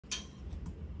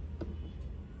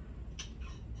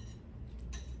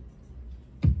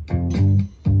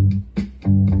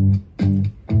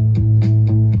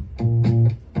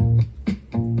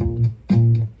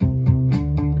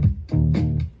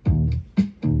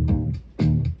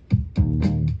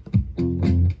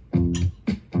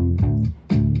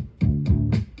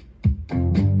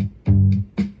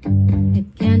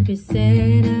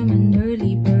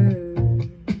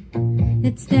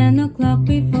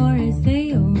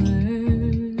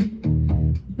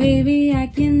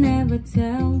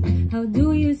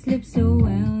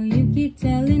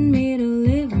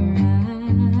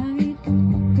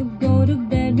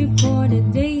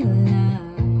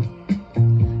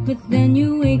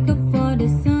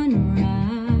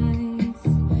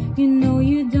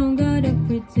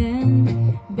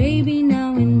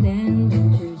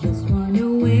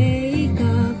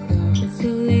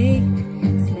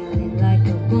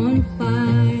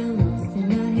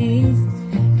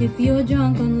If you're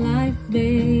drunk on life,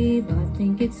 babe, I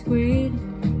think it's great.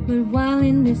 But while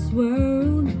in this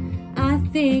world, I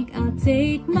think I'll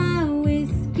take my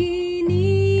whiskey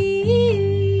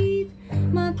neat,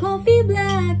 my coffee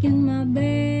black and my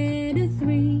bed of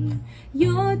 3.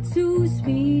 You're too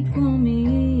sweet for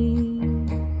me.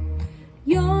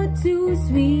 You're too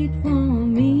sweet for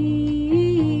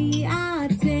me. I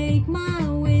take my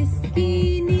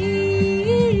whiskey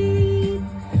neat,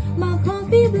 my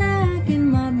coffee black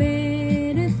and my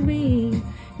bed of 3.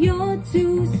 You're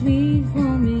too sweet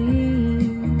for me.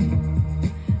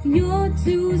 You're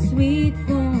too sweet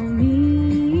for me.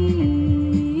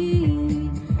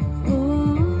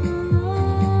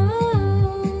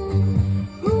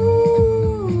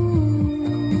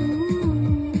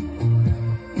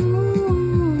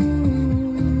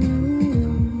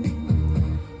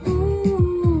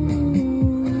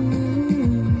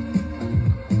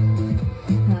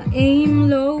 Aim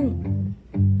low,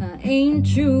 I aim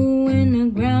true in the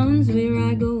grounds where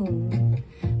I go.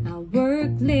 I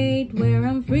work late where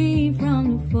I'm free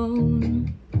from the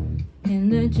phone,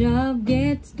 and the job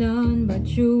gets done, but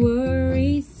you're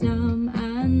worrisome.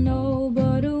 I know,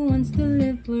 but who wants to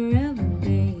live forever,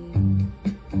 babe?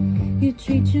 You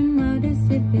treat your mouth as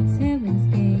if it's heaven's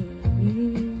gate.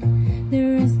 The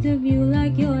rest of you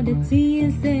like you're the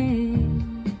TSA.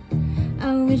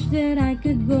 I wish that I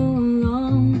could go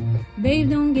along. Babe,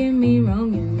 don't get me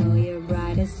wrong, you know you're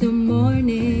bright as the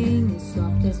morning,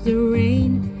 soft as the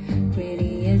rain,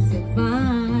 pretty as a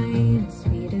vine,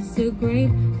 sweet as a grape.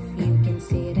 If you can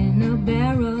sit in a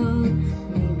barrel,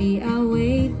 maybe I'll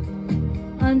wait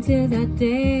until that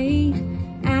day.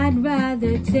 I'd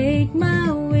rather take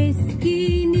my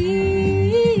whiskey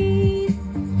neat,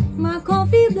 my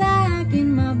coffee black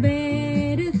and my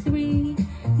bed of 3.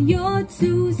 You're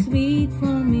too sweet for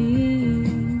me.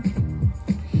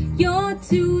 You're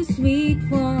too sweet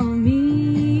for